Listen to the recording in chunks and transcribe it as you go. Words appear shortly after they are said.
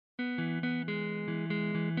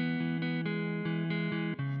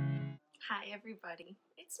Hi everybody,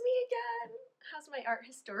 it's me again. How's my art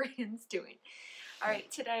historians doing? All right,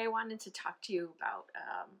 today I wanted to talk to you about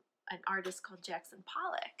an artist called Jackson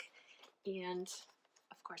Pollock, and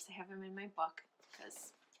of course I have him in my book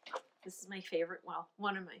because this is my favorite, well,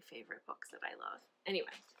 one of my favorite books that I love.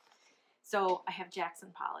 Anyway, so I have Jackson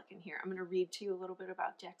Pollock in here. I'm going to read to you a little bit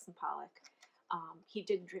about Jackson Pollock. He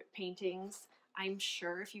did drip paintings. I'm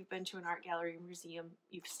sure if you've been to an art gallery or museum,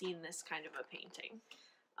 you've seen this kind of a painting.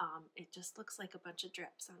 It just looks like a bunch of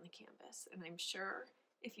drips on the canvas, and I'm sure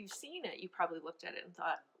if you've seen it, you probably looked at it and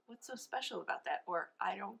thought, what's so special about that? Or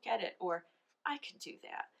I don't get it, or I can do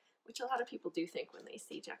that, which a lot of people do think when they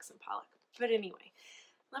see Jackson Pollock. But anyway,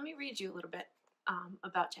 let me read you a little bit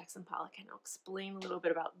about Jackson Pollock, and I'll explain a little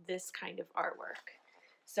bit about this kind of artwork.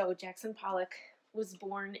 So Jackson Pollock was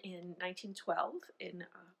born in 1912 in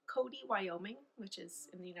Cody, Wyoming, which is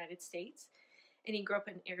in the United States, and he grew up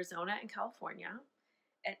in Arizona and California.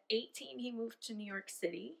 At 18, he moved to New York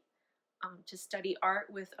City to study art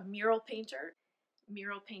with a mural painter.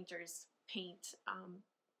 Mural painters paint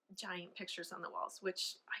giant pictures on the walls,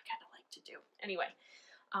 which I kind of like to do. Anyway,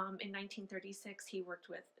 in 1936, he worked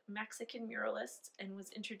with Mexican muralists and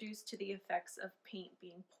was introduced to the effects of paint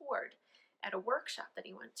being poured at a workshop that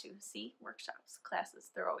he went to. See, workshops,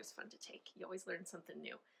 classes, they're always fun to take. You always learn something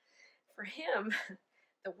new. For him,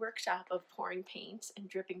 the workshop of pouring paint and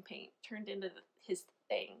dripping paint turned into his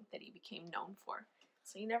thing that he became known for.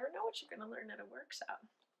 So you never know what you're going to learn at a workshop.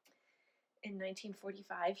 In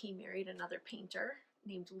 1945, he married another painter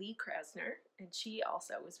named Lee Krasner, and she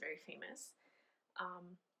also was very famous.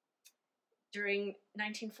 During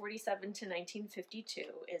 1947 to 1952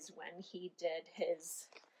 is when he did his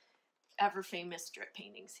ever famous drip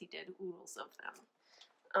paintings. He did oodles of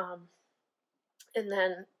them. And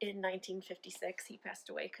then in 1956, he passed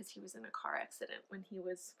away because he was in a car accident when he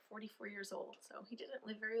was 44 years old. So he didn't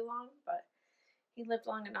live very long, but he lived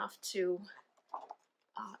long enough to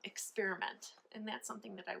experiment. And that's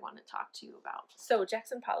something that I want to talk to you about. So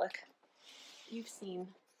Jackson Pollock, you've seen,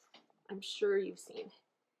 I'm sure you've seen,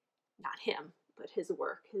 not him, but his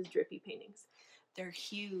work, his drippy paintings. They're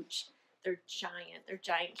huge. They're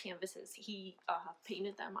giant canvases. He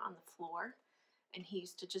painted them on the floor. And he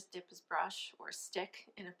used to just dip his brush or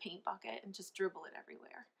stick in a paint bucket and just dribble it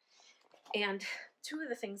everywhere. And two of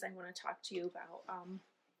the things I want to talk to you about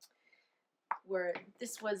were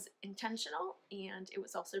this was intentional and it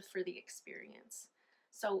was also for the experience.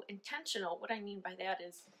 So intentional, what I mean by that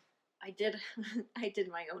is I did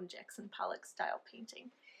my own Jackson Pollock style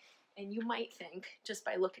painting. And you might think, just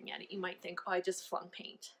by looking at it, you might think, oh, I just flung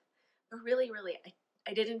paint. But really,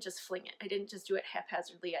 I didn't just fling it. I didn't just do it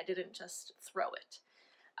haphazardly. I didn't just throw it.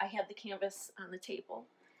 I had the canvas on the table,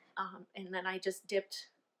 and then I just dipped.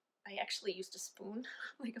 I actually used a spoon,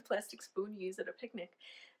 like a plastic spoon you use at a picnic,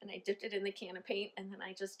 and I dipped it in the can of paint, and then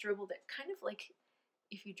I just dribbled it, kind of like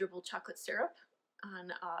if you dribble chocolate syrup on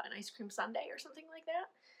an ice cream sundae or something like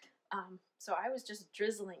that. So I was just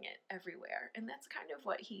drizzling it everywhere, and that's kind of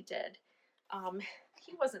what he did.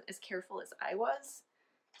 He wasn't as careful as I was,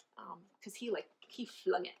 because he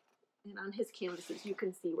flung it, and on his canvases you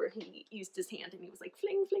can see where he used his hand and he was like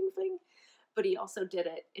fling, fling, fling. But he also did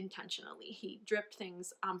it intentionally. He dripped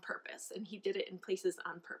things on purpose, and he did it in places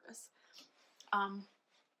on purpose.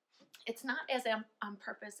 It's not as on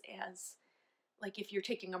purpose as like if you're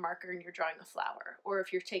taking a marker and you're drawing a flower, or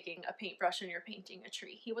if you're taking a paintbrush and you're painting a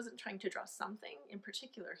tree. He wasn't trying to draw something in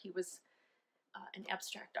particular. He was an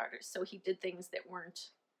abstract artist, so he did things that weren't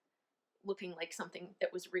looking like something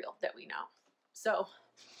that was real that we know. So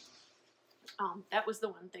that was the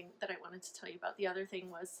one thing that I wanted to tell you about. The other thing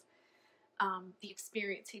was the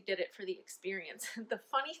experience. He did it for the experience. The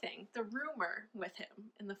funny thing, the rumor with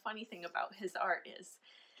him, and the funny thing about his art is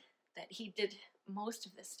that he did most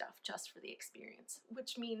of this stuff just for the experience,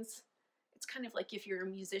 which means it's kind of like if you're a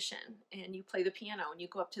musician and you play the piano and you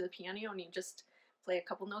go up to the piano and you just play a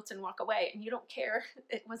couple notes and walk away, and you don't care.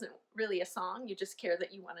 It wasn't really a song. You just care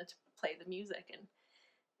that you wanted to play the music, and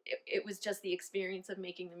it was just the experience of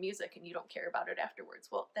making the music, and you don't care about it afterwards.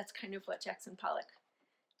 Well, that's kind of what Jackson Pollock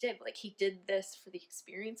did. Like, he did this for the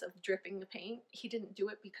experience of dripping the paint. He didn't do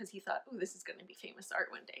it because he thought, ooh, this is going to be famous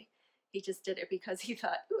art one day. He just did it because he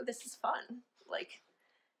thought, ooh, this is fun. Like,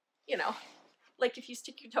 you know, like if you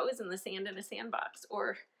stick your toes in the sand in a sandbox,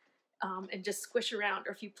 or and just squish around,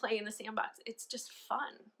 or if you play in the sandbox, it's just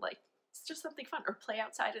fun. Like, it's just something fun. Or play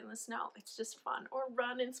outside in the snow, it's just fun. Or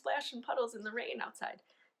run and splash in puddles in the rain outside,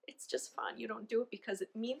 it's just fun. You don't do it because it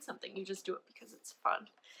means something, you just do it because it's fun.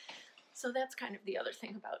 So that's kind of the other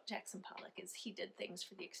thing about Jackson Pollock, is he did things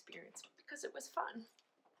for the experience because it was fun.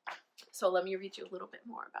 So let me read you a little bit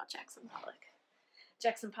more about Jackson Pollock.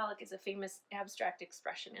 Jackson Pollock is a famous abstract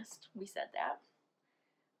expressionist. We said that.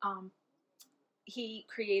 He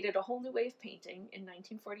created a whole new way of painting in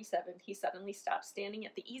 1947. He suddenly stopped standing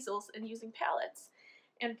at the easels and using palettes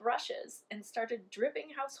and brushes and started dripping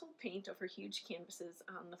household paint over huge canvases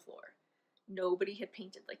on the floor. Nobody had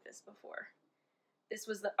painted like this before. This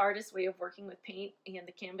was the artist's way of working with paint, and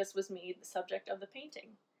the canvas was made the subject of the painting.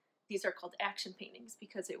 These are called action paintings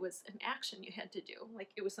because it was an action you had to do, like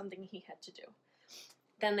it was something he had to do.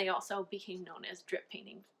 Then they also became known as drip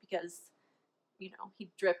painting because, you know, he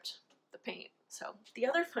dripped the paint. So the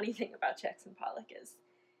other funny thing about Jackson Pollock is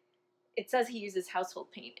it says he uses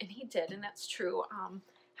household paint, and he did, and that's true.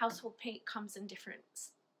 Household paint comes in different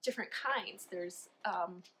kinds. There's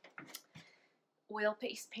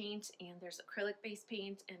oil-based paint, and there's acrylic-based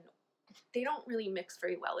paint, and they don't really mix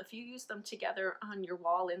very well. If you use them together on your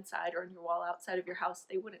wall inside or on your wall outside of your house,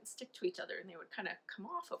 they wouldn't stick to each other, and they would kind of come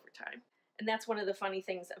off over time. And that's one of the funny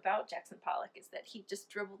things about Jackson Pollock is that he just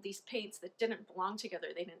dribbled these paints that didn't belong together.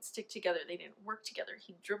 They didn't stick together. They didn't work together.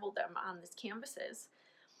 He dribbled them on these canvases.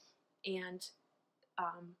 And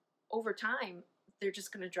over time, they're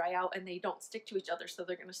just going to dry out and they don't stick to each other, so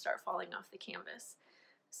they're going to start falling off the canvas.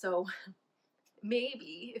 So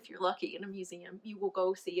maybe, if you're lucky in a museum, you will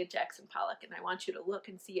go see a Jackson Pollock, and I want you to look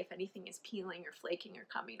and see if anything is peeling or flaking or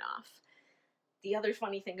coming off. The other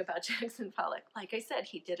funny thing about Jackson Pollock, like I said,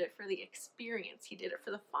 he did it for the experience. He did it for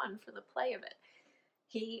the fun, for the play of it.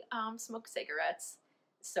 He smoked cigarettes,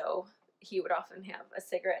 so he would often have a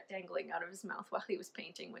cigarette dangling out of his mouth while he was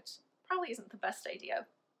painting, which probably isn't the best idea,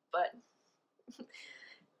 but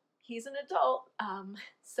he's an adult.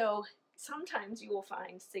 So sometimes you will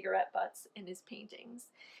find cigarette butts in his paintings,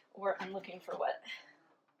 or I'm looking for what,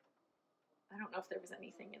 I don't know if there was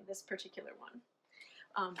anything in this particular one.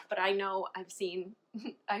 But I know I've seen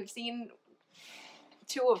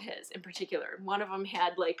two of his in particular. One of them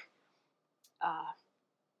had like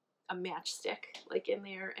a matchstick like in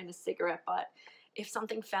there and a cigarette butt. If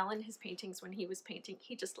something fell in his paintings when he was painting,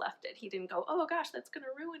 he just left it. He didn't go, oh gosh, that's gonna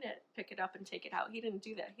ruin it, pick it up and take it out. He didn't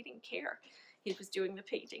do that. He didn't care. He was doing the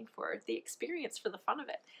painting for the experience, for the fun of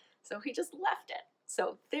it. So he just left it.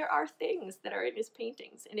 So there are things that are in his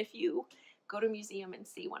paintings, and if you go to a museum and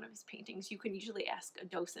see one of his paintings, you can usually ask a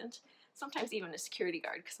docent, sometimes even a security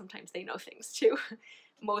guard, because sometimes they know things too.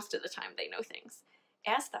 Most of the time they know things.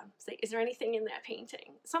 Ask them, say, is there anything in that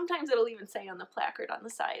painting? Sometimes it'll even say on the placard on the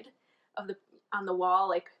side of on the wall,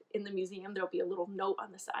 like in the museum, there'll be a little note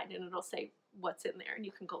on the side and it'll say what's in there and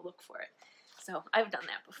you can go look for it. So I've done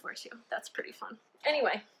that before too. That's pretty fun.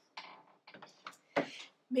 Anyway,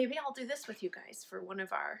 maybe I'll do this with you guys for one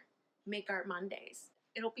of our Make Art Mondays.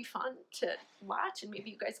 It'll be fun to watch, and maybe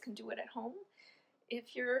you guys can do it at home.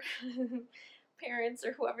 If your parents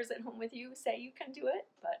or whoever's at home with you say you can do it,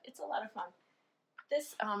 but it's a lot of fun.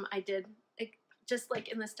 This I did just like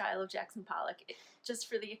in the style of Jackson Pollock, just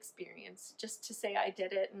for the experience, just to say I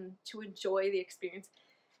did it and to enjoy the experience.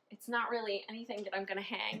 It's not really anything that I'm going to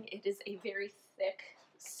hang. It is a very thick,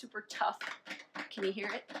 super tough, can you hear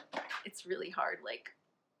it? It's really hard, like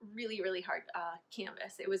really, really hard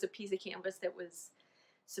canvas. It was a piece of canvas that was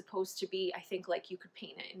supposed to be, I think, like you could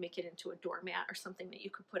paint it and make it into a doormat or something that you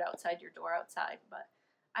could put outside your door outside, but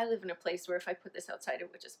I live in a place where if I put this outside it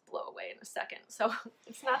would just blow away in a second. So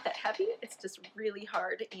it's not that heavy, it's just really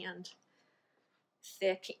hard and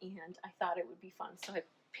thick, and I thought it would be fun. So I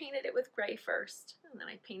painted it with gray first, and then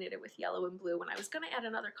I painted it with yellow and blue, and I was going to add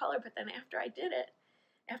another color, but then after I did it,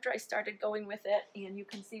 after I started going with it, and you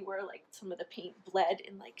can see where like some of the paint bled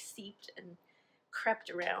and like seeped and crept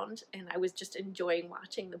around, and I was just enjoying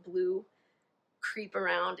watching the blue creep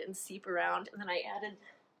around and seep around, and then I added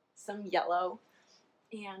some yellow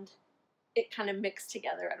and it kind of mixed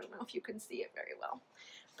together. I don't know if you can see it very well,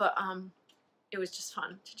 but it was just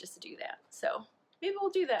fun to just do that. So maybe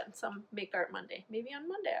we'll do that in some Make Art Monday. Maybe on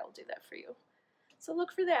Monday I will do that for you. So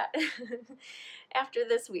look for that after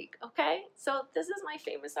this week, okay? So this is my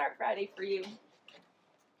Famous Art Friday for you.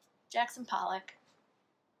 Jackson Pollock.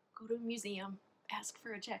 Go to a museum. Ask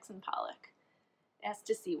for a Jackson Pollock. Ask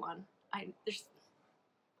to see one. There's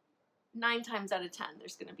 9 times out of 10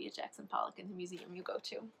 there's going to be a Jackson Pollock in the museum you go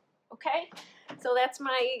to. Okay? So that's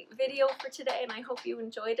my video for today, and I hope you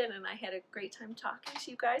enjoyed it, and I had a great time talking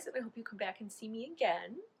to you guys, and I hope you come back and see me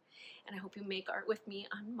again. And I hope you make art with me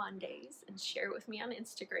on Mondays and share it with me on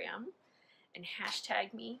Instagram and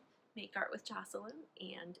hashtag me, Make Art with Jocelyn,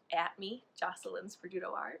 and @ me, Jocelyn's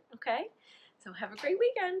Perduto Art. Okay? So have a great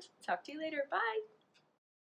weekend. Talk to you later. Bye.